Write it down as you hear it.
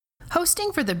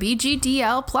Hosting for the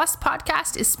BGDL Plus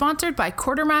podcast is sponsored by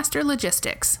Quartermaster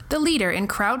Logistics, the leader in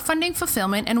crowdfunding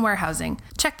fulfillment and warehousing.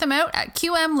 Check them out at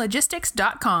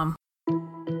qmlogistics.com.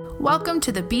 Welcome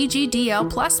to the BGDL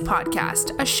Plus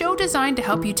podcast, a show designed to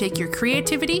help you take your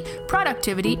creativity,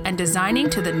 productivity, and designing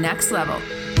to the next level.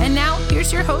 And now,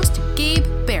 here's your host, Gabe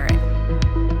Barrett.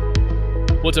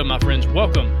 What's up, my friends?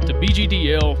 Welcome to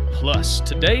BGDL Plus.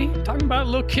 Today, talking about a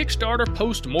little Kickstarter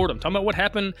post-mortem. Talking about what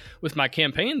happened with my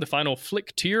campaign, the final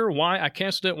Flick tier, why I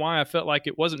canceled it, why I felt like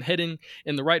it wasn't heading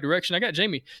in the right direction. I got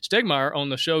Jamie Stegmaier on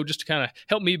the show just to kind of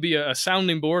help me be a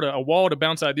sounding board, a wall to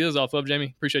bounce ideas off of.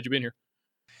 Jamie, appreciate you being here.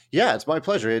 Yeah, it's my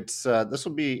pleasure. It's this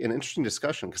will be an interesting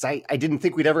discussion because I didn't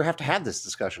think we'd ever have to have this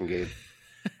discussion, Gabe.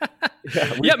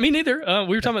 Yeah, me neither.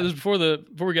 We were talking about this before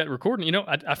we got recording. You know,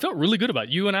 I felt really good about it.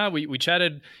 You and I. We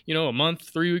chatted, a month,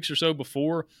 3 weeks or so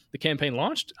before the campaign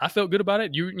launched. I felt good about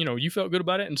it. You felt good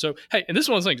about it. And so, hey, and this is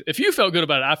one of the things. If you felt good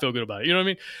about it, I feel good about it. You know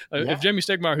what I mean? If Jamie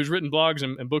Stegmaier, who's written blogs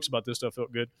and books about this stuff,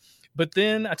 felt good. But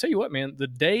then I tell you what, man, the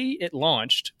day it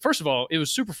launched, first of all, it was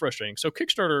super frustrating. So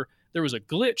Kickstarter, there was a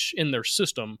glitch in their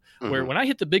system where when I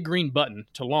hit the big green button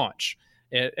to launch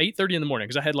at 8:30 in the morning,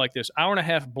 because I had like this hour and a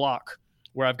half block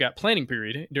where I've got planning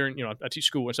period during, I teach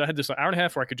school. And so I had this hour and a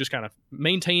half where I could just kind of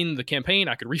maintain the campaign.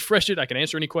 I could refresh it. I could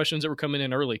answer any questions that were coming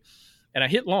in early. And I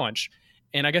hit launch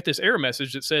and I got this error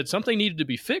message that said something needed to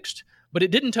be fixed, but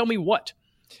it didn't tell me what.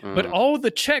 But all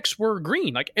the checks were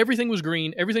green. Like everything was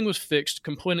green. Everything was fixed,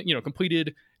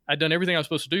 completed. I'd done everything I was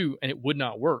supposed to do and it would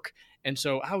not work. And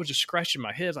so I was just scratching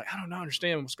my head. Like, I don't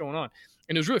understand what's going on.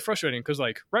 And it was really frustrating because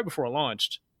like right before I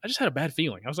launched, I just had a bad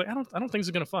feeling. I was like, I don't think this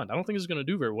is going to fund. I don't think this is going to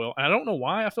do very well. And I don't know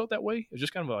why I felt that way. It was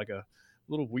just kind of like a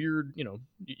little weird,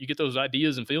 you get those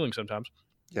ideas and feelings sometimes.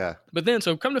 Yeah. But then,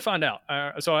 so come to find out.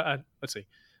 Let's see.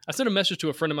 I sent a message to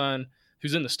a friend of mine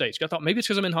who's in the States. I thought maybe it's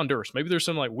because I'm in Honduras. Maybe there's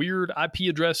some like weird IP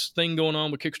address thing going on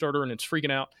with Kickstarter and it's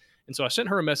freaking out. And so I sent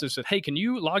her a message that said, hey, can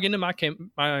you log into my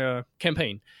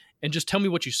campaign and just tell me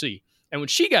what you see? And when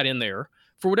she got in there,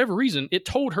 for whatever reason, it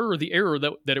told her the error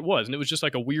that it was. And it was just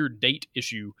like a weird date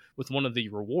issue with one of the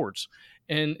rewards.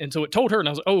 And so it told her, and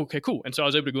I was like, oh, okay, cool. And so I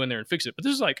was able to go in there and fix it. But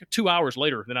this is like 2 hours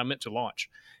later than I meant to launch.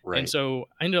 Right. And so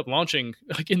I ended up launching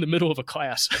like in the middle of a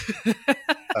class.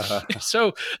 So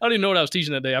I don't even know what I was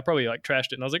teaching that day. I probably like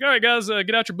trashed it. And I was like, all right, guys,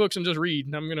 get out your books and just read.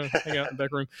 And I'm going to hang out in the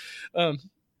back room.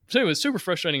 So it was super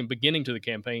frustrating beginning to the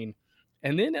campaign.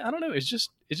 And then, I don't know, it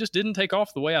just didn't take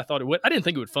off the way I thought it would. I didn't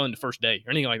think it would fund the first day or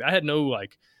anything like that. I had no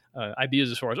ideas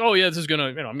as far as, oh yeah, this is going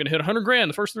to, I'm going to hit $100,000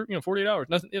 the first 48 hours.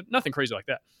 Nothing crazy like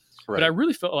that. Right. But I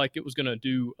really felt like it was going to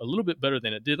do a little bit better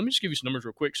than it did. Let me just give you some numbers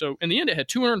real quick. So in the end, it had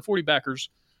 240 backers,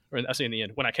 or I say in the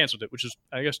end, when I canceled it, which is,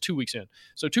 I guess, 2 weeks in.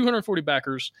 So 240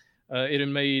 backers, it had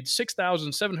made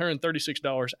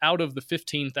 $6,736 out of the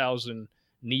 $15,000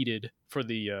 needed for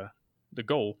the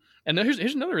goal. And then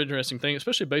here's another interesting thing,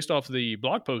 especially based off the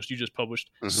blog post you just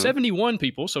published. 71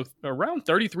 people, so around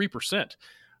 33%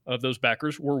 of those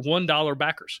backers were $1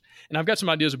 backers. And I've got some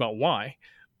ideas about why.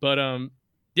 But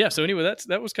so anyway,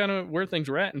 that was kind of where things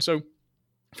were at. And so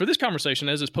for this conversation,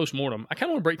 as is post-mortem, I kind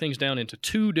of want to break things down into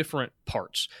two different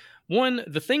parts. One,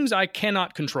 the things I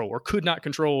cannot control or could not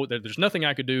control, that there's nothing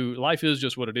I could do. Life is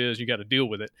just what it is. You got to deal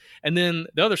with it. And then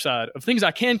the other side of things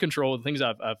I can control, the things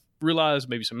I've realized,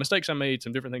 maybe some mistakes I made,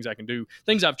 some different things I can do,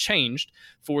 things I've changed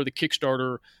for the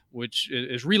Kickstarter, which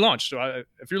is relaunched. So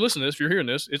if you're listening to this, if you're hearing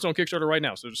this, it's on Kickstarter right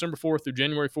now. So December 4th through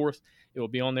January 4th, it will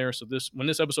be on there. So when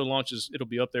this episode launches, it'll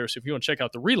be up there. So if you want to check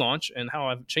out the relaunch and how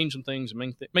I've changed some things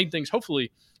and made things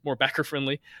hopefully more backer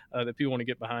friendly that people want to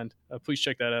get behind, please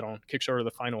check that out on Kickstarter,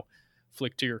 the final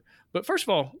Flick tier. But first of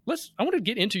all, I want to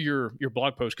get into your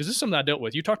blog post because this is something I dealt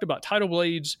with. You talked about Tidal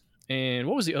Blades and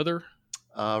what was the other?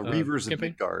 Reavers of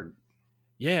Midgard.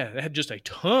 Yeah, they had just a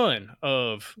ton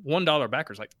of $1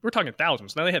 backers. Like we're talking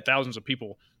thousands. Now they had thousands of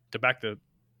people to back the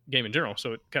game in general,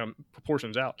 so it kind of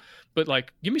proportions out. But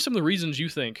like, give me some of the reasons you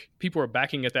think people are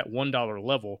backing at that $1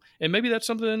 level, and maybe that's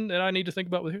something that I need to think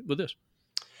about with this.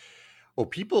 Well,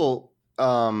 people, there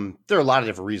are a lot of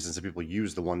different reasons that people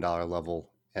use the $1 level.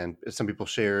 And some people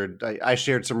shared, I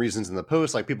shared some reasons in the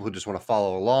post, like people who just want to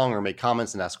follow along or make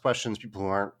comments and ask questions, people who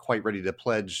aren't quite ready to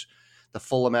pledge the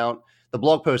full amount. The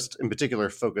blog post in particular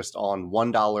focused on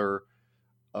 $1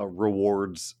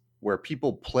 rewards where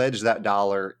people pledge that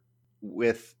dollar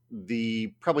with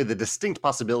probably the distinct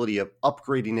possibility of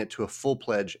upgrading it to a full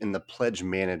pledge in the pledge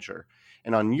manager.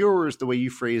 And on yours, the way you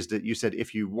phrased it, you said,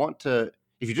 if you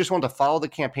just want to follow the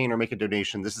campaign or make a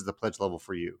donation, this is the pledge level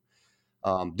for you.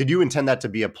 Did you intend that to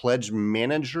be a pledge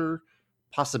manager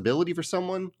possibility for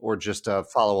someone or just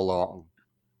follow along?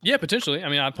 Yeah, potentially. I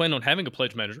mean, I plan on having a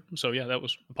pledge manager. So yeah, that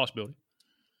was a possibility.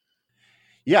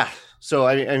 Yeah. So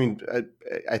I mean,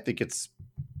 I think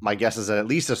my guess is that at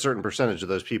least a certain percentage of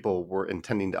those people were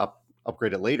intending to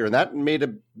upgrade it later, and that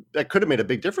could have made a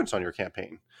big difference on your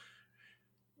campaign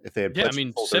if they had. Yeah, I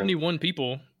mean, 71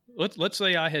 people. Let's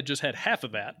say I had just had half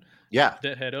of that. Yeah.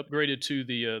 That had upgraded to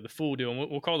the full deal. And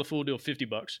we'll call the full deal $50,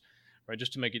 right?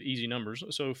 Just to make it easy numbers.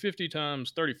 So 50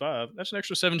 times 35, that's an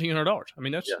extra $1,700. I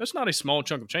mean, that's not a small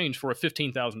chunk of change for a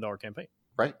 $15,000 campaign.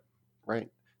 Right. Right.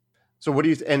 So what do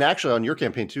you, and actually on your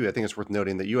campaign too, I think it's worth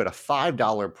noting that you had a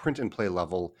 $5 print and play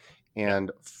level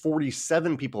and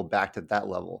 47 people backed at that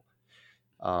level.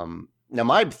 Now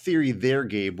my theory there,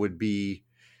 Gabe, would be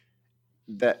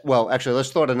that, well, actually, let's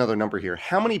throw out another number here.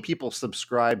 How many people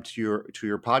subscribe to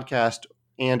your podcast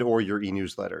and or your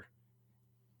e-newsletter?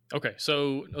 Okay,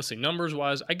 so let's see. Numbers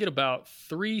wise, I get about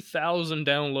 3,000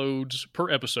 downloads per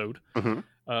episode.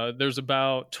 Mm-hmm. There's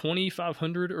about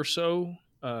 2,500 or so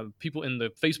people in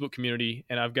the Facebook community,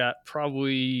 and I've got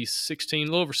probably a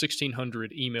little over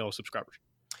 1,600 email subscribers.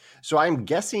 So I'm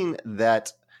guessing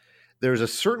that there's a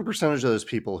certain percentage of those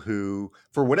people who,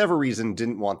 for whatever reason,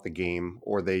 didn't want the game,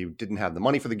 or they didn't have the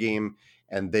money for the game,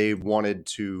 and they wanted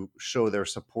to show their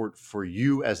support for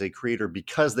you as a creator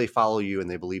because they follow you and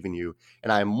they believe in you.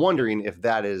 And I'm wondering if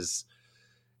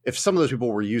some of those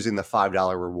people were using the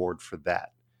 $5 reward for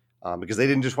that, because they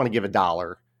didn't just want to give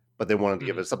 $1, but they wanted to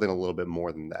give it something a little bit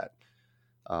more than that,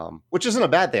 which isn't a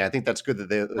bad thing. I think that's good that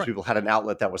those people had an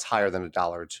outlet that was higher than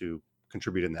 $1 to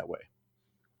contribute in that way.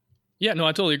 Yeah, no,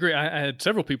 I totally agree. I had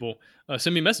several people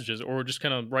send me messages or just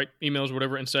kind of write emails or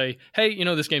whatever and say, hey,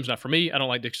 this game's not for me. I don't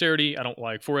like dexterity. I don't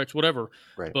like Forex, whatever.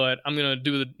 Right. But I'm going to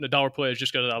do the $1 pledge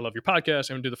just because I love your podcast.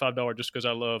 I'm going to do the $5 just because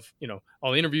I love,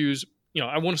 all the interviews.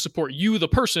 I want to support you, the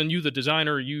person, you, the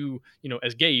designer, you,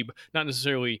 as Gabe, not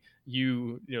necessarily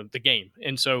you, the game.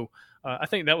 And so I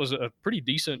think that was a pretty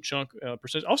decent chunk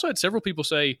percentage. Also had several people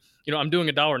say, I'm doing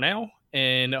 $1 now.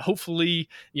 And hopefully,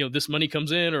 this money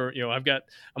comes in, or,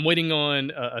 I'm waiting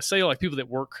on a sale, like people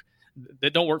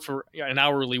that don't work for an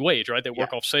hourly wage, right? They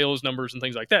work off sales numbers and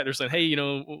things like that. They're saying, hey,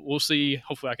 we'll see.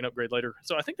 Hopefully I can upgrade later.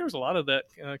 So I think there's a lot of that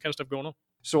kind of stuff going on.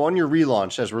 So on your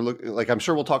relaunch, as we're looking, I'm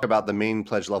sure we'll talk about the main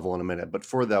pledge level in a minute, but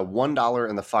for the $1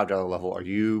 and the $5 level, are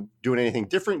you doing anything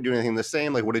different? Doing anything the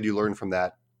same? Like, what did you learn from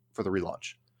that for the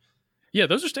relaunch? Yeah,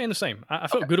 those are staying the same. I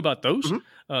felt good about those.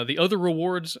 Mm-hmm. The other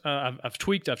rewards, I've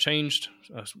tweaked, I've changed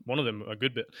one of them a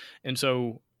good bit. And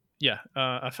so, yeah,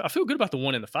 I feel good about the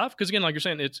 1 and the 5. Because again, like you're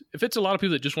saying, if it's a lot of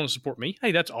people that just want to support me,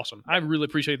 hey, that's awesome. I really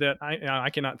appreciate that. I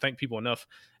cannot thank people enough.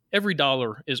 Every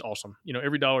 $1 is awesome.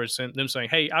 Every $1 is them saying,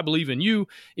 hey, I believe in you,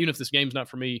 even if this game's not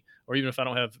for me, or even if I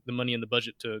don't have the money in the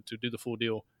budget to do the full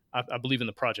deal. I believe in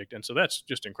the project. And so that's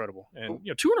just incredible. And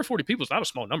 240 people is not a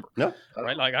small number. No.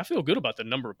 Right. Like, I feel good about the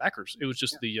number of backers. It was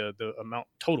just the amount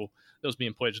total that was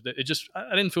being pledged. I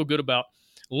didn't feel good about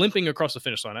limping across the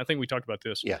finish line. I think we talked about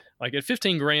this. Yeah. Like at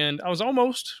 15 grand, I was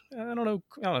almost, I don't know,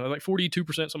 like 42%,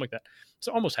 something like that.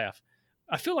 So almost half.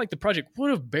 I feel like the project would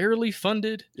have barely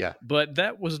funded. Yeah. But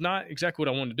that was not exactly what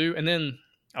I wanted to do. And then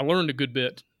I learned a good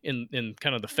bit in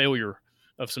kind of the failure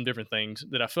of some different things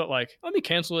that I felt like, let me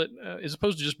cancel it as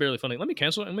opposed to just barely funding. Let me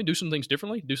cancel it and let me do some things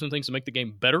differently, do some things to make the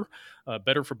game better,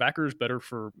 better for backers, better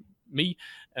for me,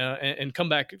 and come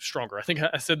back stronger. I think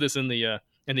I said this in the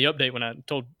update when I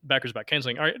told backers about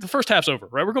canceling. All right, the first half's over,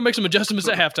 right? We're going to make some adjustments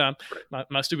at halftime,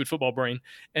 my stupid football brain,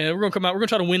 and we're going to come out. We're going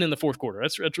to try to win in the fourth quarter.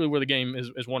 That's really where the game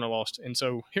is won or lost. And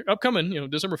so here, upcoming,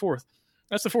 December 4th,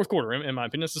 that's the fourth quarter, in my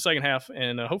opinion. That's the second half,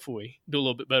 and hopefully do a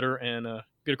little bit better and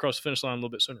get across the finish line a little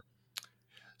bit sooner.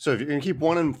 So if you're going to keep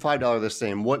 $1 and $5 the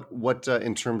same, what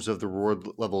in terms of the reward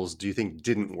levels do you think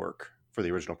didn't work for the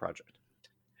original project?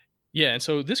 Yeah, and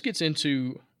so this gets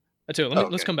into,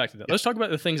 let's come back to that. Yeah. Let's talk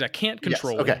about the things I can't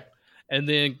control. Yes. Okay. And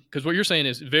then, because what you're saying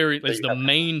is it's the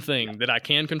main thing that I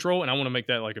can control, and I want to make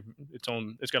that like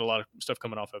it's got a lot of stuff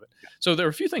coming off of it. Yeah. So there are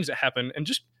a few things that happen, and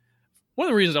just one of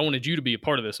the reasons I wanted you to be a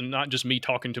part of this and not just me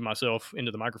talking to myself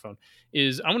into the microphone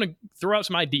is I want to throw out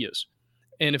some ideas.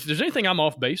 And if there's anything I'm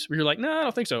off base where you're like, no, I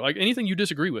don't think so. Like anything you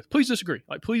disagree with, please disagree.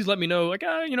 Like, please let me know. Like,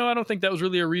 I don't think that was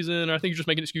really a reason. Or I think you're just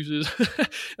making excuses.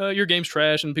 Your game's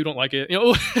trash and people don't like it.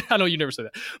 I know you never say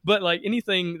that. But like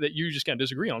anything that you just kind of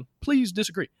disagree on, please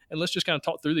disagree. And let's just kind of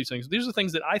talk through these things. These are the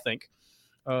things that I think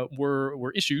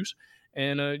were issues.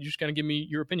 And you just kind of give me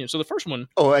your opinion. So the first one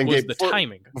was Gabe, the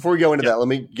timing. Before we go into that, let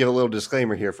me give a little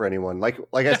disclaimer here for anyone. Like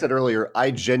I said earlier,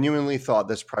 I genuinely thought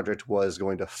this project was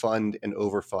going to fund and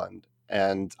overfund.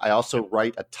 And I also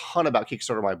write a ton about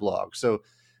Kickstarter on my blog. So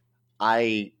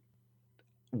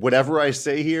whatever I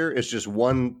say here is just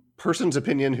one person's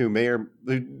opinion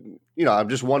I'm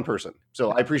just one person.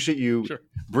 So I appreciate you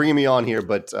bringing me on here,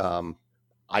 but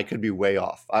I could be way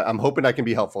off. I'm hoping I can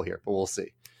be helpful here, but we'll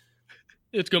see.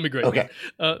 It's going to be great. Okay.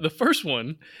 The first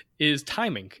one is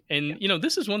timing. And,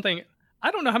 this is one thing. I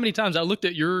don't know how many times I looked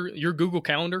at your Google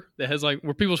Calendar that has like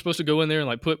where people are supposed to go in there and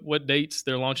like put what dates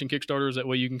they're launching Kickstarters. That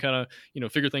way you can kind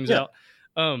of, figure things out.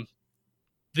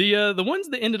 The ones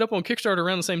that ended up on Kickstarter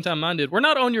around the same time mine did were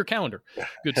not on your calendar,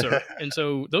 good sir. And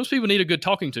so those people need a good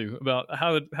talking to about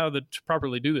how to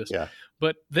properly do this. Yeah.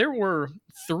 But there were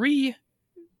 3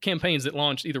 campaigns that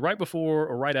launched either right before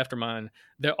or right after mine.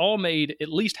 They all made at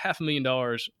least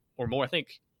 $500,000 or more, I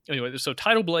think. Anyway, so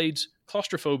Tidal Blades,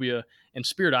 Claustrophobia, and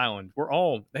Spirit Island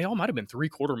they all might have been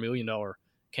 $750,000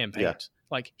 campaigns,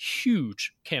 like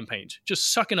huge campaigns,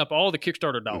 just sucking up all the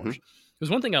Kickstarter dollars.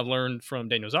 Because one thing I've learned from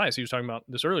Daniel Zeiss, he was talking about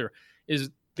this earlier, is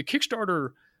the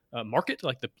Kickstarter market,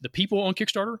 like the people on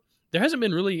Kickstarter, there hasn't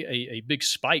been really a big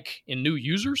spike in new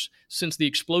users since the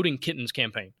Exploding Kittens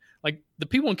campaign. Like the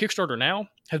people on Kickstarter now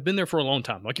have been there for a long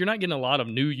time. Like you're not getting a lot of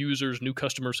new users, new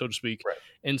customers, so to speak. Right.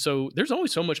 And so there's only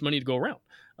so much money to go around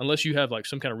unless you have like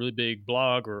some kind of really big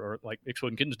blog or like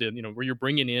Exploding Kittens did, where you're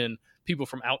bringing in people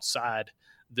from outside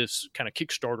this kind of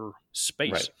Kickstarter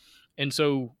space. Right. And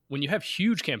so when you have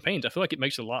huge campaigns, I feel like it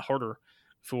makes it a lot harder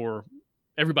for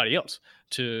everybody else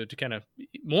to kind of,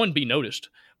 one, be noticed,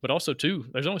 but also, two,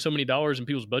 there's only so many dollars in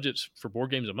people's budgets for board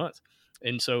games a month.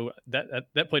 And so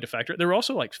that played a factor. There were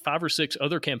also like 5 or 6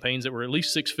 other campaigns that were at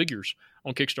least 6 figures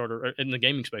on Kickstarter in the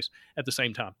gaming space at the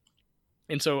same time.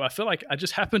 And so I feel like I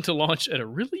just happened to launch at a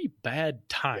really bad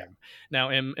time. Yeah. Now,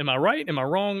 am I right? Am I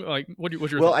wrong? Like,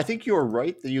 what's your Well, I think you're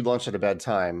right that you launched at a bad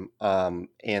time.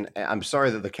 And I'm sorry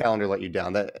that the calendar let you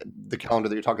down. That the calendar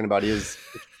that you're talking about is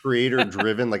creator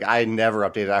driven. Like I never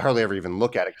update it. I hardly ever even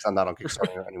look at it because I'm not on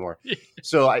Kickstarter anymore.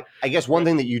 So I guess one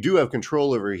thing that you do have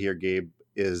control over here, Gabe,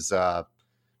 is I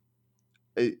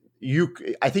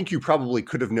think you probably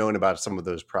could have known about some of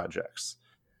those projects.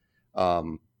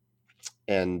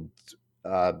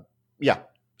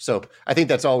 So I think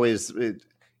that's always,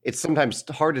 it's sometimes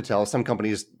hard to tell. Some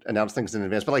companies announce things in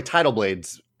advance, but like Tidal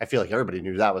Blades, I feel like everybody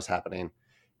knew that was happening.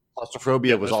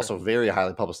 Claustrophobia was also very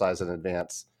highly publicized in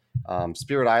advance.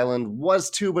 Spirit Island was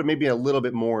too, but maybe a little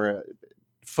bit more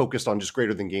focused on just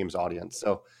greater than games audience.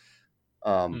 So,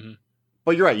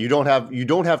 but you're right. You don't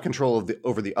have control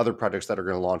over the other projects that are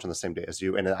going to launch on the same day as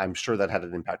you. And I'm sure that had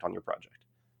an impact on your project.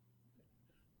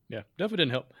 Yeah, definitely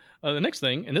didn't help. The next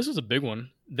thing, and this is a big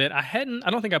one that I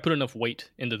don't think I put enough weight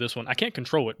into this one. I can't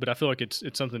control it, but I feel like it's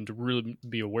something to really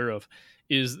be aware of,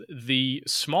 is the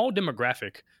small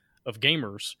demographic of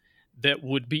gamers that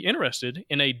would be interested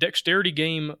in a dexterity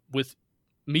game with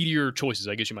meatier choices,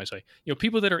 I guess you might say.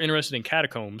 People that are interested in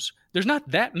Catacombs, there's not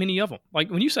that many of them. Like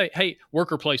when you say, hey,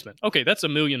 worker placement, okay, that's a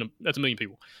million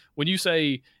people. When you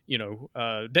say,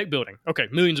 deck building, okay,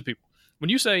 millions of people. When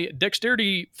you say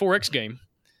dexterity 4X game,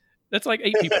 that's like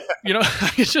 8 people.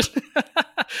 It's just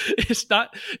it's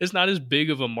not as big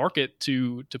of a market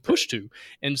to push to.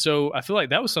 And so I feel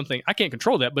like that was something I can't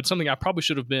control that, but something I probably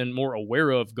should have been more aware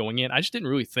of going in. I just didn't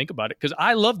really think about it because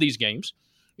I love these games.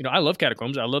 I love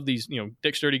Catacombs. I love these,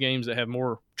 dexterity games that have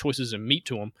more choices and meat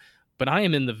to them. But I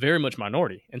am in the very much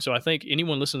minority. And so I think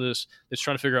anyone listening to this that's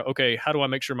trying to figure out, okay, how do I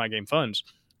make sure my game funds?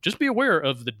 Just be aware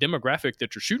of the demographic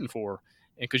that you're shooting for.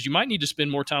 And because you might need to spend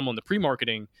more time on the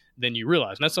pre-marketing than you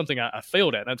realize. And that's something I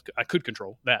failed at. I could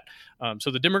control that.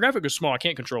 So the demographic is small. I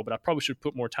can't control, but I probably should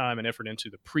put more time and effort into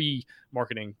the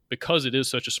pre-marketing because it is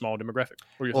such a small demographic.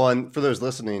 Well, and for those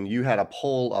listening, you had a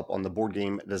poll up on the Board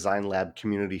Game Design Lab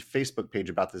community Facebook page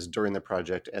about this during the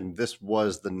project, and this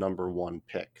was the number one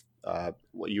pick.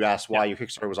 You asked why your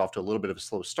Kickstarter was off to a little bit of a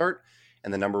slow start,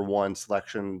 and the number one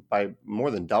selection by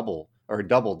more than doubled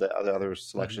the other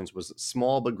selections was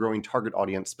small but growing target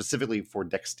audience specifically for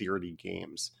dexterity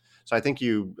games. So I think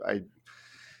you're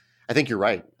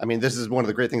right. I mean, this is one of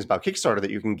the great things about Kickstarter, that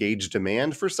you can gauge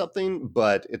demand for something,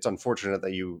 but it's unfortunate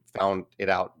that you found it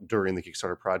out during the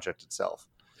Kickstarter project itself.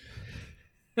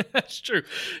 That's true.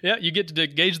 Yeah, you get to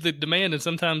gauge the demand, and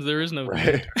sometimes there is no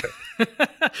demand.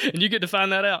 And you get to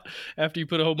find that out after you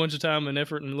put a whole bunch of time and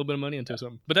effort and a little bit of money into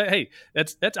something. But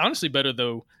that's honestly better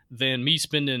though than me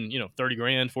spending $30,000,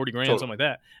 $40,000, totally. Something like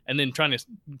that, and then trying to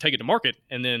take it to market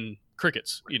and then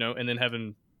crickets, and then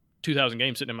having 2,000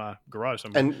 games sitting in my garage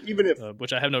somewhere. And even if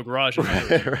which I have no garage,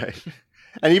 right.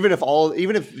 And even if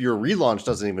your relaunch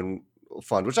doesn't even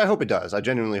fund, which I hope it does, I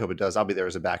genuinely hope it does, I'll be there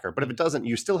as a backer. But if it doesn't,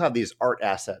 you still have these art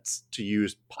assets to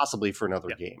use possibly for another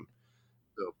game.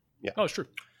 So yeah. Oh, it's true.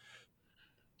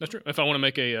 That's true. If I want to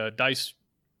make a dice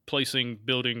placing,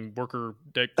 building, worker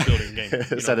deck building game,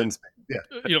 let's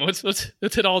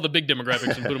hit all the big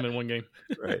demographics and put them in one game.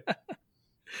 Right.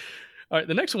 All right,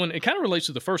 the next one, it kind of relates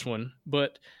to the first one,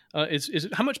 but is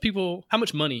how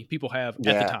much money people have at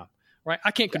the time, right?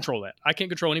 I can't control that. I can't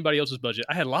control anybody else's budget.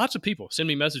 I had lots of people send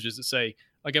me messages that say,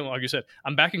 again, like you said,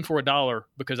 I'm backing for $1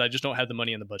 because I just don't have the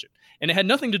money in the budget. And it had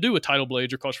nothing to do with Tidal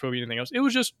Blades or claustrophobia or anything else. It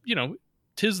was just,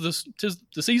 tis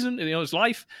the season, it's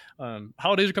life.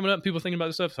 Holidays are coming up, people thinking about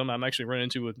this stuff. Something I'm actually running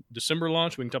into with December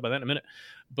launch. We can talk about that in a minute.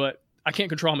 But I can't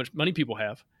control how much money people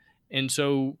have. And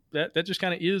so that just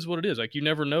kind of is what it is. Like, you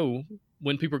never know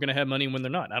when people are going to have money and when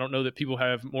they're not. I don't know that people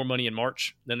have more money in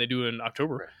March than they do in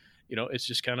October. Right. It's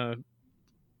just kind of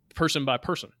person by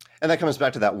person. And that comes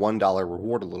back to that $1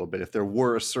 reward a little bit. If there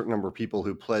were a certain number of people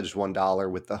who pledged $1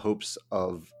 with the hopes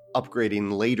of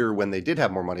upgrading later when they did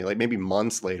have more money, like maybe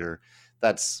months later,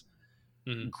 that's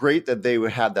great that they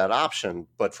would have that option.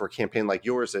 But for a campaign like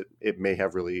yours, it may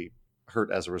have really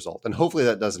hurt as a result. And hopefully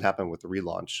that doesn't happen with the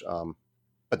relaunch.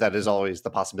 But that is always the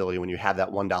possibility when you have that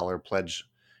 $1 pledge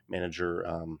manager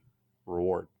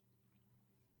reward.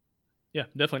 Yeah,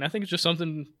 definitely. And I think it's just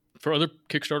something for other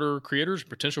Kickstarter creators,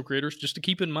 potential creators, just to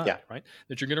keep in mind, right?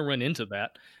 That you're going to run into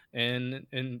that and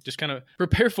just kind of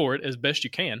prepare for it as best you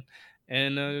can.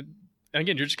 And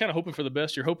again, you're just kind of hoping for the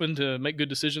best. You're hoping to make good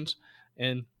decisions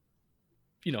and,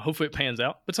 hopefully it pans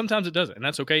out. But sometimes it doesn't, and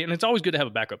that's okay. And it's always good to have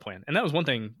a backup plan. And that was one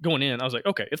thing going in. I was like,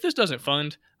 okay, if this doesn't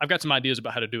fund, I've got some ideas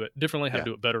about how to do it differently, how to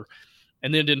do it better.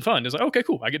 And then it didn't fund. It's like, okay,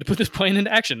 cool. I get to put this plan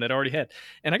into action that I already had.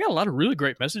 And I got a lot of really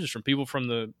great messages from people from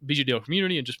the BGDL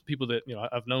community and just people that,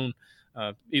 I've known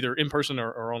either in person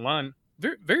or online.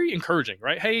 Very, very encouraging,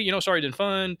 right? Hey, sorry it didn't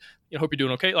fund. Hope you're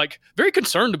doing okay. Like, very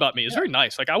concerned about me. It's very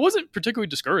nice. Like, I wasn't particularly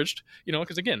discouraged,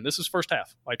 because again, this is first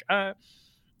half. Like,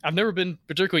 I've never been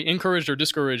particularly encouraged or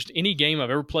discouraged any game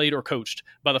I've ever played or coached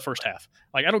by the first half.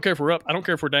 Like, I don't care if we're up. I don't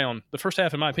care if we're down. The first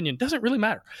half, in my opinion, doesn't really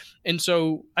matter. And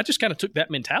so I just kind of took that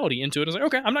mentality into it. I was like,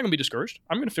 okay, I'm not going to be discouraged.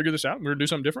 I'm going to figure this out. I'm going to do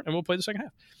something different, and we'll play the second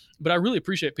half. But I really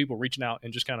appreciate people reaching out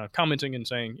and just kind of commenting and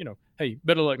saying, hey,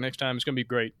 better luck next time. It's going to be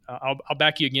great. I'll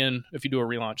back you again if you do a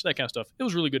relaunch, that kind of stuff. It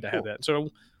was really good to have that.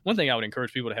 So one thing I would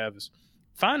encourage people to have is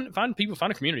find people,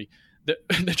 find a community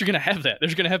that you're going to have that.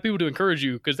 There's going to have people to encourage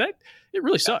you, because it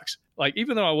really sucks. Like,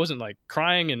 even though I wasn't like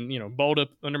crying and, balled up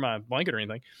under my blanket or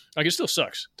anything, like, it still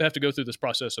sucks to have to go through this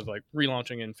process of like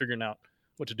relaunching and figuring out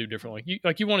what to do differently.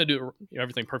 You want to do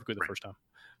everything perfectly the first time.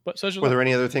 But were there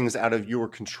any other things out of your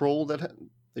control that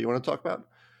you want to talk about?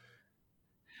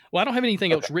 Well, I don't have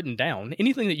anything else written down.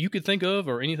 Anything that you could think of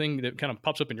or anything that kind of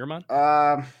pops up in your mind?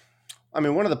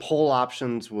 One of the poll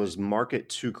options was market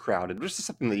too crowded, which is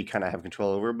something that you kind of have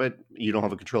control over, but you don't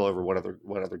have a control over what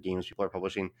other games people are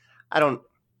publishing. I don't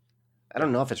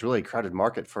know if it's really a crowded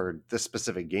market for this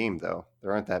specific game, though.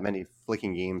 There aren't that many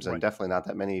flicking games, and definitely not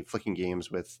that many flicking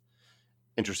games with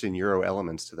interesting Euro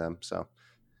elements to them. So,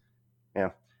 yeah,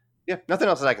 nothing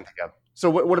else that I can think of. So,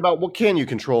 what about what can you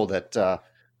control that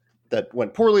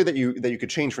went poorly that you could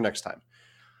change for next time?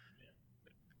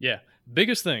 Yeah,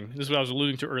 biggest thing. This is what I was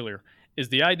alluding to earlier. Is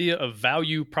the idea of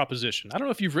value proposition. I don't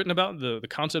know if you've written about the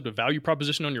concept of value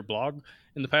proposition on your blog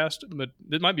in the past, but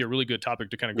it might be a really good topic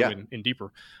to kind of go in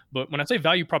deeper. But when I say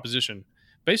value proposition,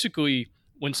 basically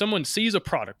when someone sees a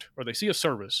product or they see a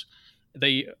service,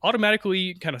 they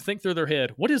automatically kind of think through their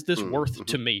head, what is this worth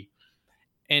to me?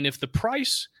 And if the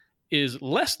price is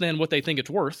less than what they think it's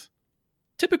worth,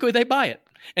 typically they buy it.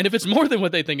 And if it's more than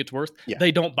what they think it's worth,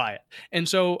 they don't buy it. And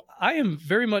so I am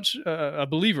very much a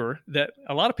believer that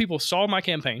a lot of people saw my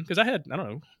campaign, because I had,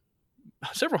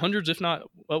 several hundreds, if not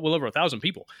well over 1,000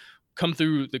 people come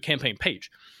through the campaign page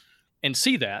and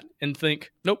see that and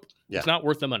think, nope, it's not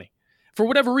worth the money for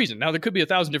whatever reason. Now, there could be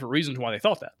 1,000 different reasons why they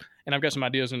thought that. And I've got some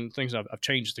ideas and things I've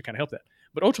changed to kind of help that.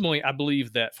 But ultimately, I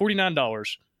believe that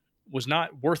 $49 was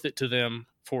not worth it to them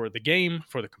for the game,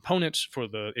 for the components, for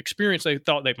the experience they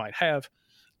thought they might have.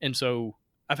 And so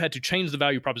I've had to change the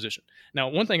value proposition. Now,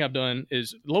 one thing I've done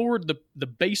is lowered the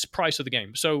base price of the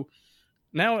game. So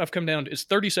now I've come down to, it's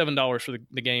 $37 for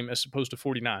the game as opposed to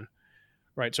 $49,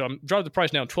 right? So I'm dropping the price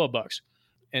down $12.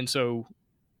 And so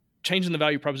changing the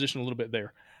value proposition a little bit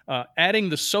there. Adding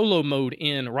the solo mode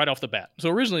in right off the bat. So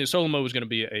originally the solo mode was going to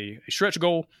be a stretch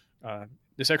goal.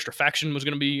 This extra faction was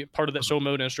going to be part of that solo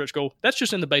mode and a stretch goal. That's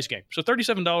just in the base game. So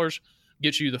 $37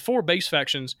 gets you the 4 base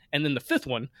factions, and then the fifth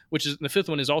one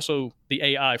is also the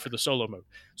AI for the solo mode.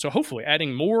 So hopefully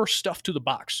adding more stuff to the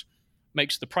box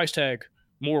makes the price tag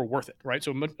more worth it, right?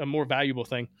 So a more valuable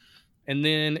thing. And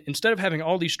then instead of having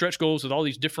all these stretch goals with all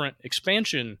these different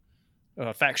expansion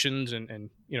factions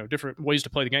and different ways to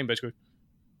play the game, basically,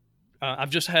 I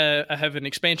have an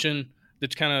expansion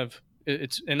that's kind of,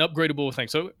 it's an upgradable thing.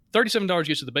 So $37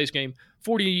 gets you the base game.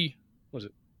 $47?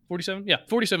 Yeah,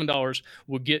 $47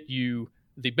 will get you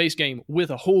the base game with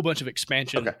a whole bunch of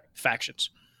expansion factions.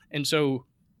 And so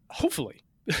hopefully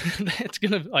that's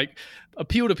going to like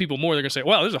appeal to people more. They're going to say,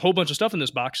 wow, there's a whole bunch of stuff in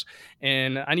this box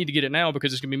and I need to get it now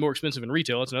because it's going to be more expensive in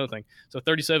retail. That's another thing. So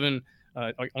 37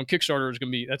 on Kickstarter is going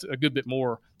to be, that's a good bit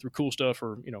more through cool stuff,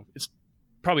 or, you know, it's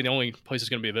probably the only place it's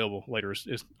going to be available later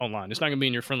is online. It's not going to be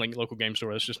in your friendly local game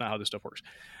store. That's just not how this stuff works.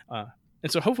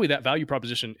 And so hopefully that value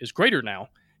proposition is greater now,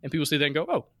 and people see that and go,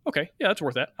 oh, okay, yeah, that's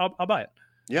worth that. I'll buy it.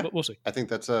 Yeah. But we'll see. I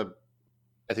think I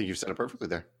think you've said it perfectly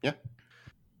there. Yeah.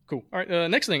 Cool. All right.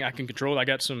 Next thing I can control, I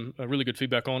got some really good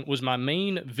feedback on, was my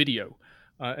main video.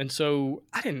 And so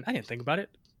I didn't think about it.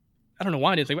 I don't know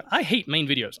why I didn't think about it. I hate main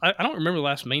videos. I don't remember the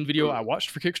last main video I watched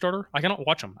for Kickstarter. Like, I don't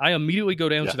watch them. I immediately go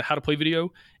down to the how to play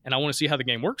video, and I want to see how the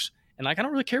game works. And like, I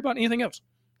don't really care about anything else.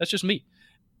 That's just me.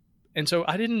 And so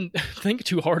I didn't think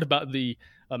too hard about the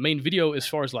main video as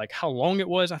far as like how long it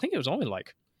was. I think it was only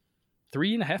like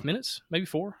 3.5 minutes, maybe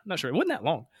 4. I'm not sure. It wasn't that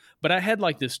long. But I had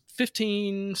like this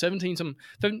 17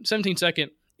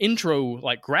 second intro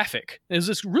like graphic. It was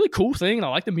this really cool thing, and I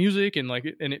like the music and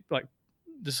it like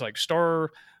this like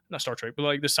not Star Trek, but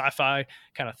like the sci-fi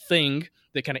kind of thing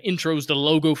that kind of intros the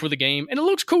logo for the game, and it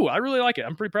looks cool. I really like it.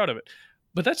 I'm pretty proud of it.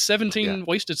 But that's 17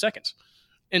 wasted seconds.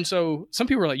 And so some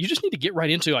people are like, you just need to get right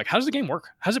into like, how does the game work?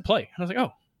 How does it play? And I was like,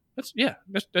 oh, that's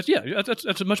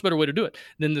a much better way to do it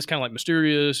than this kind of like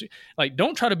mysterious, like,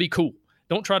 don't try to be cool.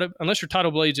 Don't try to, unless you're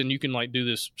Tidal Blades and you can like do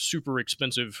this super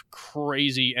expensive,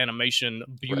 crazy animation,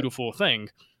 beautiful thing.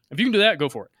 If you can do that, go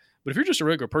for it. But if you're just a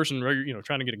regular person, you know,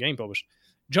 trying to get a game published,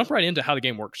 jump right into how the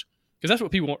game works, because that's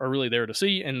what people are really there to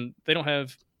see, and they don't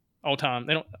have all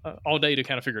day to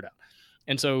kind of figure it out.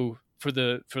 And so for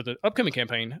the upcoming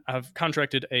campaign, I've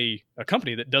contracted a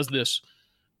company that does this.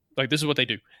 Like, this is what they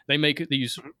do. They make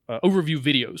these overview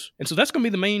videos. And so that's going to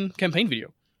be the main campaign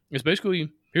video. It's basically,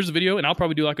 here's the video, and I'll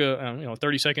probably do like a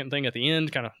 30-second thing at the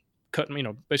end, kind of cut,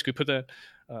 basically put that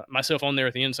myself on there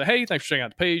at the end and say, hey, thanks for checking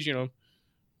out the page,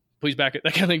 please back it,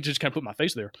 that kind of thing, just kind of put my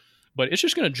face there. But it's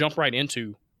just going to jump right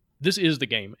into, this is the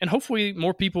game. And hopefully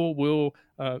more people will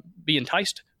be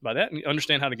enticed by that and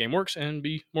understand how the game works and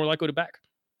be more likely to back.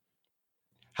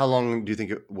 How long do you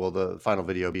think will the final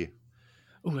video be?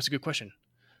 Oh, that's a good question.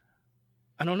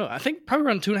 I don't know. I think probably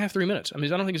around 2.5, 3 minutes. I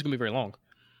mean, I don't think it's going to be very long.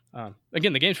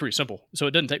 Again, the game's pretty simple, so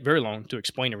it doesn't take very long to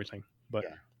explain everything. But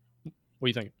what do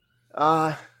you think?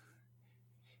 For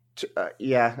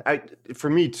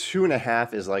me,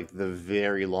 2.5 is like the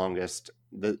very longest.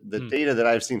 The data that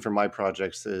I've seen from my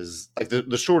projects is like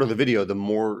the shorter the video,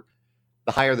 the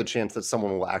higher the chance that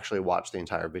someone will actually watch the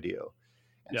entire video.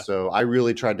 And so I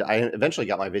really I eventually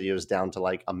got my videos down to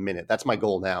like a minute. That's my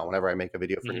goal now. Whenever I make a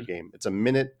video for a new game, it's a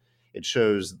minute. It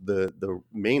shows the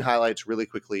main highlights really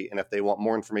quickly, and if they want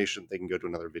more information, they can go to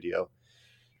another video.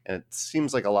 And it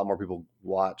seems like a lot more people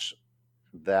watch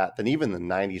that than even the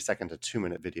 90-second to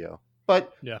 2-minute video.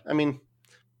 But I mean,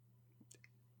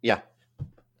 yeah,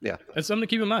 that's something to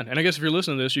keep in mind. And I guess if you're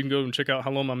listening to this, you can go and check out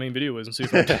how long my main video is and see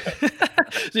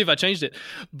if I changed it.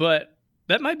 But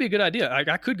that might be a good idea.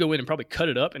 I could go in and probably cut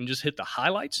it up and just hit the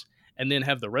highlights, and then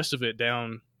have the rest of it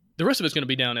down. The rest of it's going to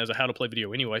be down as a how to play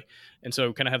video anyway. And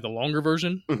so kind of have the longer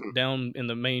version down in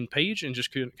the main page, and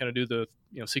just kind of do the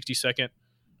 60-second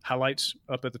highlights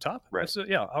up at the top. Right.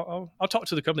 I'll talk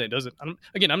to the company that does it. I'm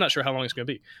not sure how long it's going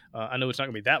to be. I know it's not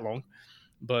going to be that long,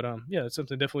 but it's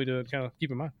something definitely to kind of keep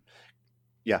in mind.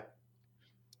 Yeah.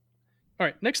 All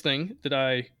right. Next thing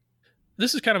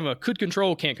this is kind of a could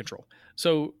control, can't control.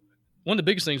 So one of the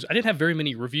biggest things, I didn't have very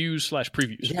many reviews /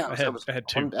 previews. Yeah, I had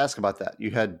 2. I wanted to ask about that.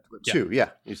 You had 2. Yeah,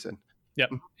 you said. Yeah.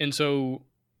 And so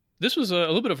this was a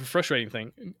little bit of a frustrating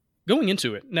thing going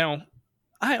into it. Now,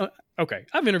 I've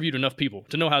interviewed enough people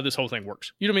to know how this whole thing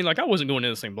works. You know what I mean? Like, I wasn't going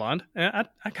into this thing blind. And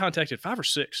I contacted 5 or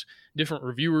 6 different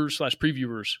reviewers /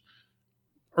 previewers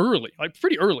early, like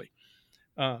pretty early.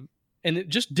 And it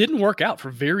just didn't work out for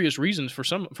various reasons for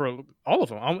all of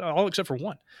them, all except for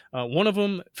one. One of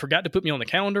them forgot to put me on the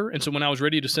calendar. And so when I was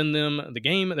ready to send them the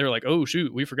game, they were like, oh,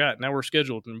 shoot, we forgot. Now we're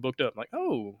scheduled and booked up. I'm like,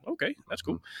 oh, okay, that's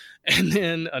cool. And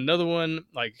then another one,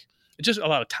 like, it's just a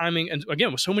lot of timing. And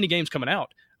again, with so many games coming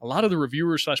out, a lot of the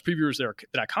reviewers / previewers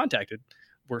that I contacted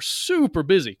were super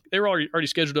busy. They were already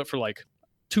scheduled up for like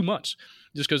 2 months,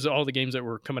 just because of all the games that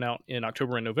were coming out in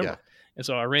October and November. Yeah. And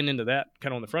so I ran into that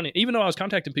kind of on the front end, even though I was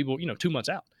contacting people, 2 months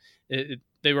out,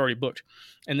 they were already booked.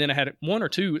 And then I had 1 or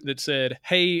 2 that said,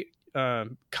 hey,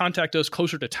 contact us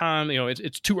closer to time.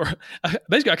 It's too early.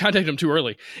 Basically, I contacted them too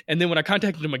early. And then when I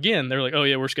contacted them again, they were like, oh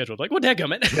yeah, we're scheduled. Like, what the heck,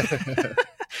 gummit?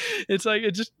 It's like,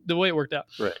 it's just the way it worked out.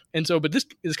 Right. And so, but this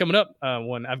is coming up.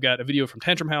 I've got a video from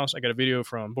Tantrum House. I got a video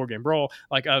from Board Game Brawl.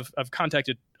 Like, I've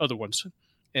contacted other ones.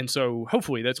 And so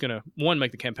hopefully that's going to, one,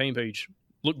 make the campaign page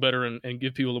look better and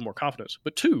give people a little more confidence.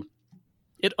 But two,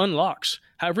 it unlocks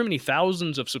however many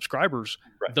thousands of subscribers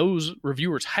those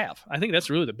reviewers have. I think that's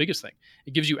really the biggest thing.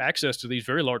 It gives you access to these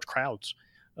very large crowds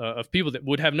of people that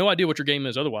would have no idea what your game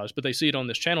is otherwise, but they see it on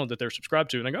this channel that they're subscribed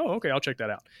to and they go, oh, okay, I'll check that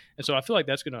out. And so I feel like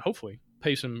that's going to hopefully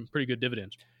pay some pretty good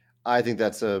dividends. I think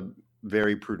that's a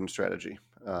very prudent strategy.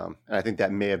 And I think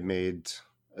that may have made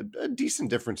a decent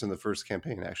difference in the first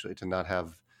campaign, actually, to not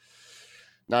have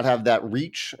that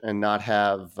reach and not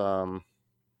have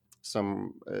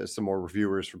some more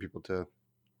reviewers for people to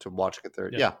watch it there.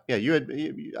 Yeah.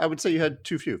 I would say you had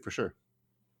too few for sure.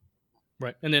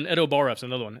 Right. And then Edo Baref's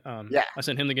another one. I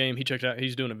sent him the game. He checked out.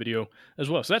 He's doing a video as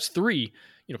well. So that's three,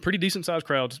 pretty decent sized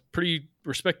crowds, pretty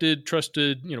respected,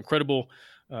 trusted, credible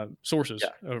sources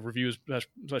of reviews /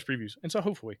 previews. And so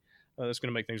hopefully that's going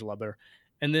to make things a lot better.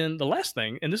 And then the last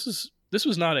thing, and this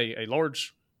was not a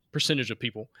large percentage of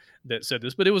people that said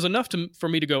this, but it was enough for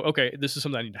me to go, okay, this is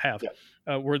something I need to have,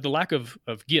 were the lack of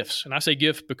GIFs. And I say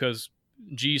GIF because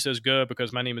G says G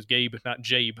because my name is Gabe, not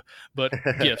Jabe, but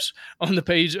GIFs on the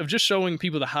page of just showing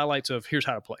people the highlights of here's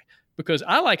how to play. Because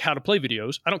I like how to play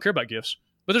videos. I don't care about GIFs.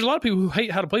 But there's a lot of people who hate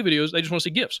how to play videos. They just want to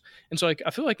see GIFs. And so I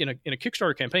feel like in a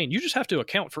Kickstarter campaign, you just have to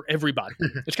account for everybody.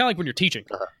 It's kind of like when you're teaching.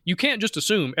 You can't just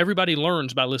assume everybody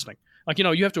learns by listening. Like,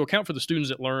 you have to account for the students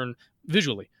that learn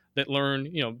visually, that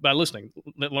learn, by listening,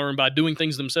 that learn by doing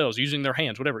things themselves, using their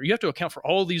hands, whatever. You have to account for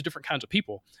all these different kinds of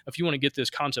people if you want to get this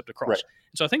concept across. Right.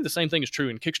 And so I think the same thing is true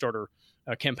in Kickstarter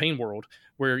campaign world,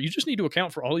 where you just need to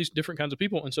account for all these different kinds of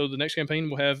people. And so the next campaign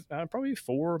will have probably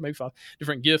 4, maybe 5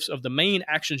 different GIFs of the main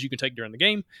actions you can take during the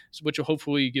game, which will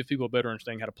hopefully give people a better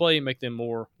understanding how to play and make them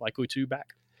more likely to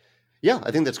back. Yeah,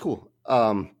 I think that's cool.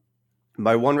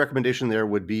 My one recommendation there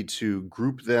would be to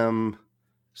group them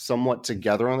somewhat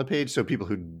together on the page. So people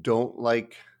who don't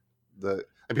like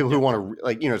people who want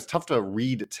to, it's tough to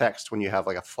read text when you have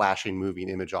like a flashing moving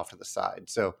image off to the side.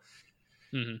 So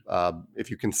if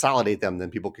you consolidate them, then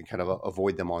people can kind of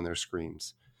avoid them on their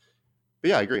screens.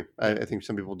 But yeah, I agree. I think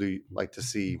some people do like to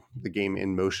see the game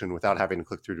in motion without having to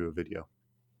click through to a video.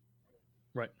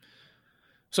 Right.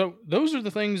 So those are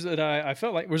the things that I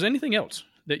felt like. Was anything else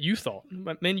that you thought,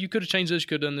 man, you could have changed this, you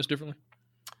could have done this differently?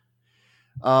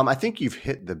 I think you've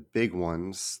hit the big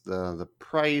ones: the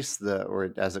price,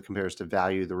 or as it compares to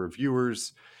value, the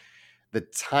reviewers, the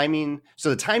timing. So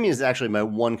the timing is actually my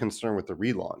one concern with the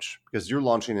relaunch, because you're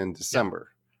launching in December,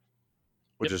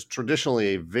 which is traditionally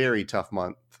a very tough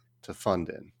month to fund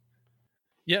in.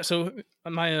 Yeah. So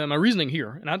my reasoning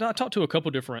here, and I talked to a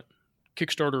couple different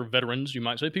Kickstarter veterans, you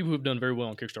might say, people who've done very well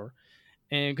on Kickstarter,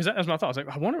 and because that was my thought. I was like,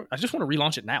 I just want to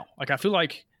relaunch it now. Like, I feel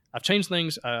like I've changed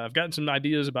things. I've gotten some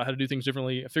ideas about how to do things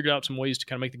differently. I figured out some ways to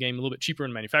kind of make the game a little bit cheaper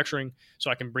in manufacturing,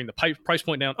 so I can bring the price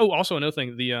point down. Oh, also another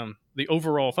thing, the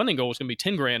overall funding goal is going to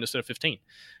be $10,000 instead of 15.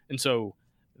 And so,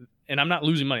 and I'm not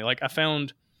losing money. Like, I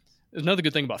found another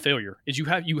good thing about failure is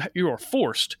you are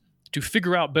forced to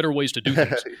figure out better ways to do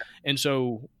things. And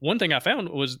so one thing I found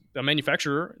was a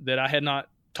manufacturer that I had not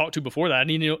talked to before that I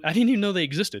didn't even know they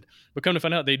existed, but come to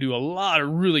find out they do a lot of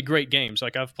really great games.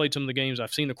 Like, I've played some of the games,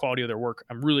 I've seen the quality of their work.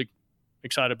 I'm really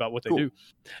excited about what they do.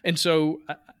 And so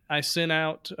I sent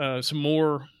out some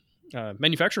more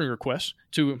manufacturing requests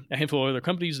to a handful of other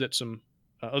companies that some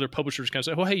other publishers kind of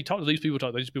say, well, hey, talk to these people,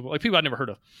 like people I'd never heard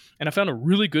of. And I found a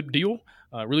really good deal,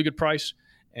 really good price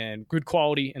and good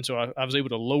quality. And so I was able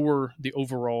to lower the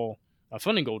overall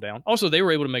funding goal down. Also, they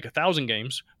were able to make 1,000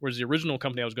 games, whereas the original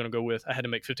company I was going to go with, I had to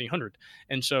make 1,500.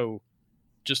 And so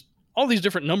just all these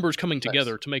different numbers coming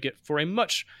together to make it for a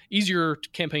much easier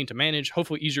campaign to manage,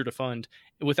 hopefully easier to fund,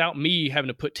 without me having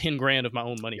to put $10,000 of my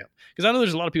own money up. Because I know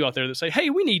there's a lot of people out there that say, hey,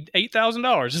 we need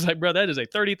 $8,000. It's like, bro, that is a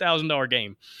 $30,000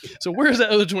 game. So where's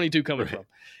that other 22 coming from?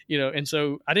 And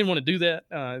so I didn't want to do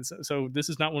that. So this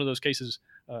is not one of those cases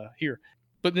here.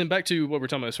 But then back to what we're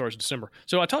talking about as far as December.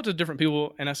 So I talked to different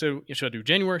people, and I said, should I do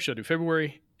January? Should I do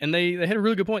February? And they had a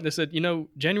really good point. They said,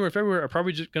 January and February are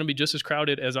probably just going to be just as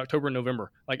crowded as October and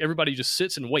November. Like, everybody just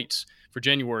sits and waits for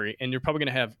January, and you're probably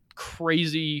going to have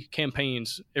crazy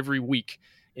campaigns every week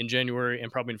in January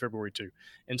and probably in February too.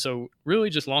 And so really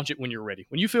just launch it when you're ready.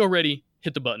 When you feel ready,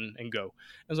 hit the button and go.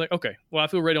 I was like, okay, well, I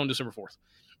feel ready on December 4th.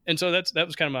 And so that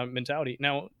was kind of my mentality.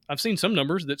 Now, I've seen some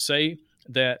numbers that say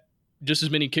that just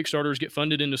as many Kickstarters get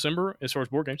funded in December, as far as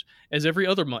board games, as every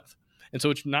other month. And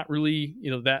so it's not really,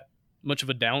 that much of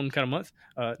a down kind of month.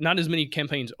 Not as many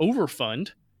campaigns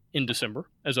overfund in December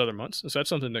as other months. So that's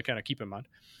something to kind of keep in mind.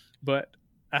 But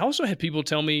I also had people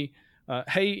tell me,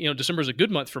 hey, December is a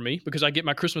good month for me because I get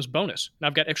my Christmas bonus and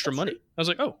I've got extra money. I was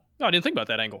like, oh, no, I didn't think about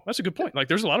that angle. That's a good point. Like,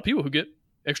 there's a lot of people who get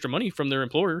extra money from their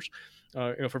employers,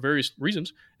 for various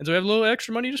reasons, and so they have a little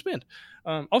extra money to spend.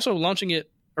 Also, launching it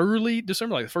early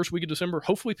December, like the first week of December,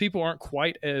 hopefully people aren't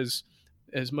quite as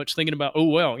much thinking about, oh,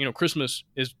 well, Christmas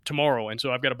is tomorrow, and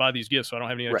so I've got to buy these gifts, so I don't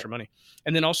have any extra money.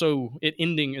 And then also it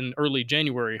ending in early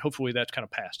January, hopefully that's kind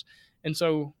of passed. And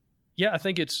so, yeah, I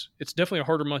think it's definitely a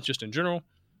harder month just in general,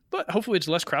 but hopefully it's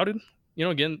less crowded.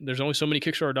 Again, there's only so many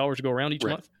Kickstarter dollars to go around each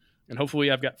month, and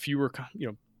hopefully I've got fewer,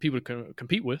 people to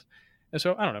compete with. And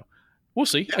so I don't know. We'll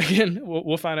see. Again,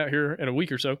 we'll find out here in a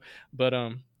week or so. But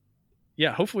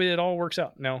yeah, hopefully it all works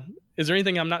out. Now, is there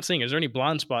anything I'm not seeing? Is there any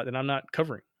blind spot that I'm not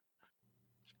covering?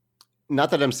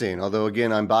 Not that I'm seeing, although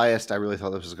again, I'm biased. I really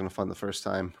thought this was going to fun the first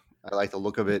time. I like the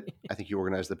look of it. I think you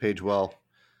organized the page well.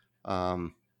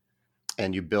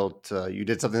 And you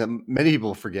did something that many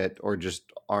people forget or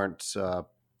just aren't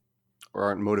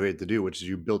motivated to do, which is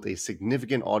you built a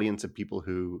significant audience of people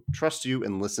who trust you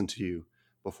and listen to you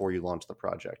before you launch the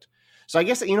project. So I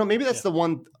guess, maybe that's the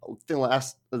one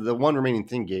remaining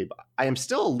thing, Gabe. I am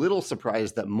still a little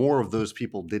surprised that more of those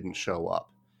people didn't show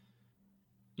up.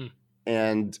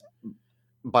 And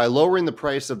by lowering the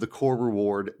price of the core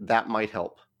reward, that might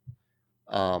help.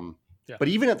 But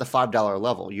even at the $5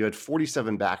 level, you had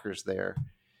 47 backers there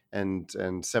and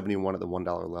 71 at the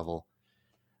 $1 level.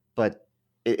 But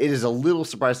it is a little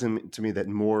surprising to me that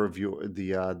more of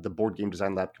the Board Game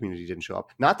Design Lab community didn't show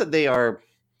up. Not that they are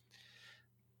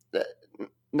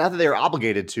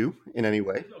obligated to in any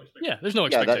way. Yeah, there's no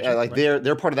expectation.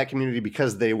 They're part of that community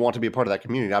because they want to be a part of that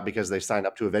community, not because they signed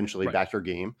up to eventually back your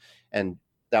game. And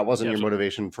that wasn't your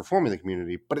motivation for forming the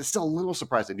community, but it's still a little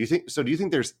surprising. Do you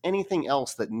think there's anything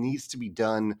else that needs to be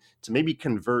done to maybe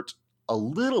convert a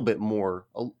little bit more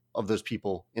of those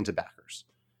people into backers?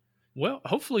 Well,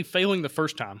 hopefully failing the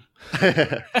first time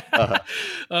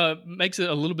makes it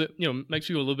a little bit, makes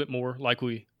you a little bit more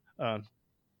likely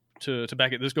to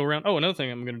back it this go around. Oh, another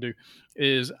thing I'm going to do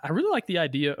is I really like the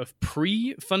idea of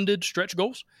pre-funded stretch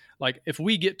goals. Like if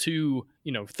we get to,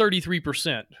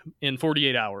 33% in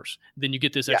 48 hours, then you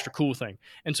get this extra cool thing.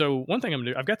 And so one thing I'm going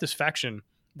to do, I've got this faction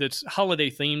that's holiday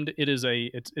themed.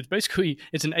 It's basically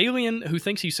an alien who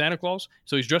thinks he's Santa Claus.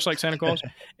 So he's dressed like Santa Claus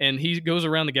and he goes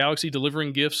around the galaxy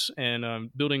delivering gifts and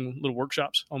building little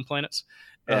workshops on planets.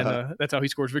 And that's how he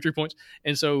scores victory points.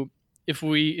 And so if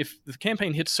the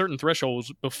campaign hits certain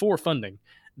thresholds before funding,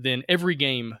 then every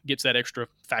game gets that extra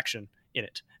faction in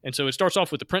it. And so it starts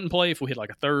off with the print and play. If we hit like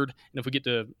a third, and if we get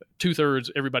to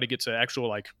 2/3, everybody gets an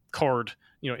actual card.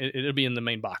 It'll be in the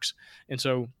main box. And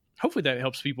so hopefully that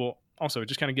helps people also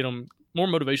just kind of get them more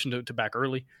motivation to back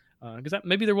early, because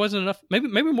maybe there wasn't enough.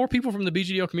 Maybe more people from the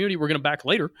BGDL community were going to back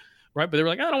later, right? But they were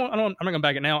like, I'm not going to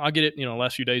back it now. I'll get it, the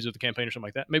last few days of the campaign or something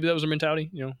like that. Maybe that was their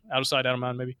mentality, out of sight, out of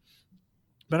mind, maybe.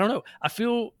 But I don't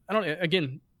know.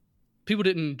 Again, people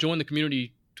didn't join the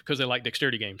community because they like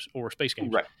dexterity games or space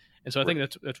games. Right. And so I think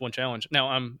that's one challenge. Now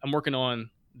I'm working on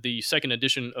the second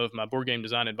edition of my board game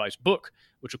design advice book,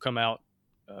 which will come out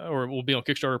or will be on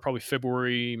Kickstarter probably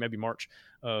February, maybe March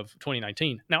of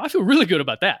 2019. Now I feel really good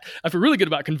about that. I feel really good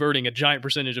about converting a giant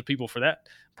percentage of people for that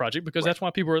project because that's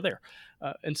why people are there.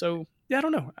 And so, yeah, I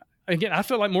don't know. Again, I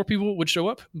felt like more people would show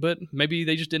up, but maybe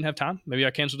they just didn't have time. Maybe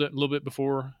I canceled it a little bit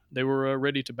before they were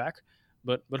ready to back.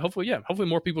 But hopefully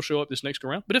more people show up this next go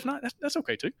round. But if not, that's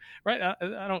okay too, right?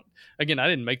 I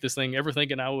didn't make this thing ever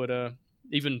thinking I would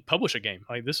even publish a game.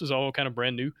 Like this is all kind of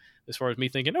brand new as far as me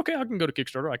thinking, okay, I can go to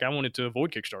Kickstarter. Like I wanted to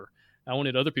avoid Kickstarter. I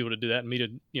wanted other people to do that and me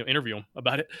to interview them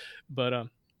about it. But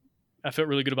I felt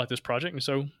really good about this project, and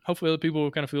so hopefully other people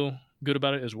will kind of feel good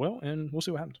about it as well. And we'll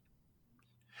see what happens.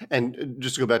 And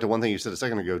just to go back to one thing you said a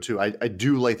second ago too, I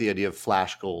do like the idea of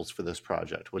flash goals for this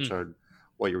project, which are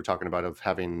what you were talking about of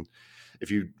having, if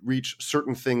you reach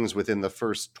certain things within the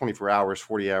first 24 hours,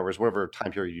 40 hours, whatever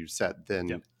time period you set,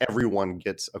 then everyone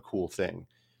gets a cool thing.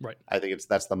 Right. I think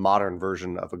that's the modern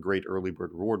version of a great early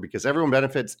bird reward because everyone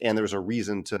benefits and there's a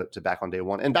reason to back on day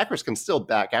one. And backers can still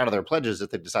back out of their pledges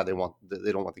if they decide they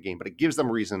don't want the game, but it gives them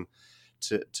a reason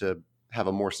to have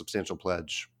a more substantial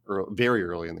pledge very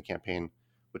early in the campaign,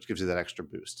 which gives you that extra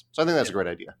boost. So I think that's a great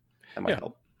idea. That might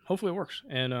help. Hopefully it works.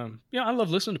 And I love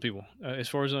listening to people as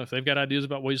far as if they've got ideas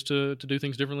about ways to do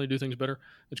things differently, do things better.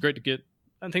 It's great to get.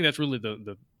 I think that's really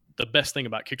the best thing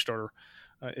about Kickstarter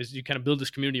is you kind of build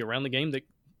this community around the game,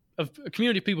 of a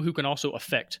community of people who can also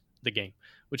affect the game,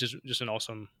 which is just an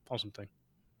awesome thing.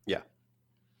 Yeah.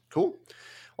 Cool.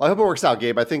 Well, I hope it works out,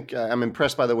 Gabe. I think I'm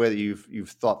impressed by the way that you've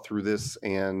thought through this,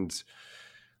 and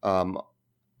I'll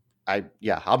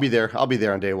be there. I'll be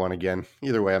there on day one again.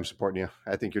 Either way, I'm supporting you.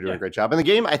 I think you're doing a great job. And the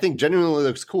game, I think, genuinely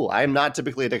looks cool. I am not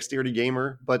typically a dexterity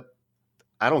gamer, but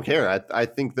I don't care. I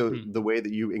think the way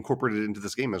that you incorporated it into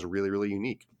this game is really, really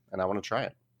unique, and I want to try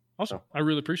it. Awesome. I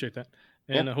really appreciate that.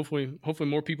 And hopefully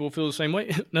more people feel the same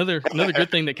way. Another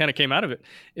good thing that kind of came out of it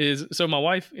is, so my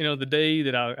wife, the day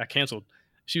that I canceled,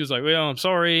 she was like, well, I'm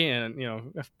sorry. And,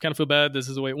 I kind of feel bad. This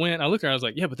is the way it went. I looked at her, I was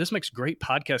like, yeah, but this makes great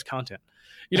podcast content.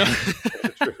 This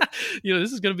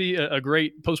is going to be a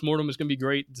great postmortem. It's going to be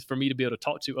great for me to be able to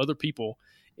talk to other people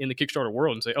in the Kickstarter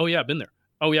world and say, oh yeah, I've been there.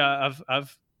 Oh yeah,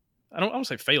 I don't want to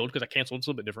say failed because I canceled. It's a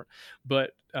little bit different,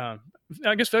 but I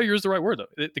guess failure is the right word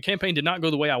though. The campaign did not go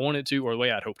the way I wanted it to or the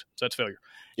way I'd hoped. So that's failure.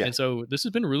 Yeah. And so this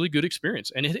has been a really good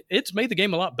experience, and it's made the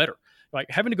game a lot better. Like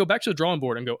having to go back to the drawing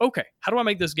board and go, okay, how do I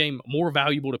make this game more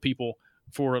valuable to people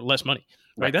for less money?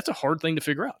 Right. That's a hard thing to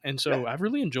figure out. And so I've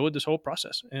really enjoyed this whole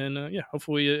process, and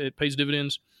hopefully it pays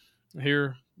dividends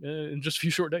here in just a few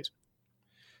short days.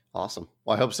 Awesome.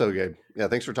 Well, I hope so, Gabe. Yeah.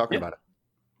 Thanks for talking about it.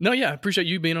 No, yeah, I appreciate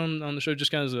you being on the show,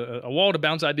 just kind of as a wall to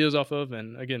bounce ideas off of.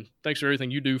 And again, thanks for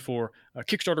everything you do for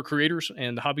Kickstarter creators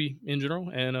and the hobby in general.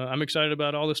 And I'm excited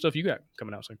about all the stuff you got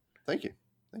coming out soon. Thank you.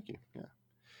 Yeah.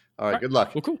 All right. Good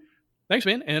luck. Well, cool. Thanks,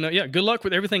 man. And good luck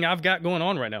with everything I've got going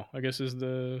on right now, I guess is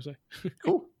the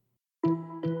Cool.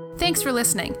 Thanks for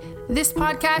listening. This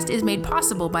podcast is made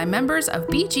possible by members of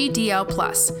BGDL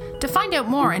Plus. To find out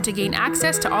more and to gain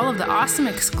access to all of the awesome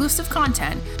exclusive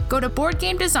content, go to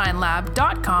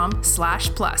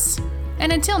BoardGameDesignLab.com/plus.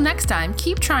 And until next time,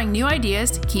 keep trying new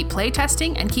ideas, keep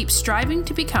playtesting, and keep striving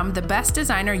to become the best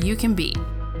designer you can be.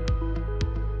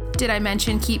 Did I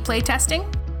mention keep playtesting?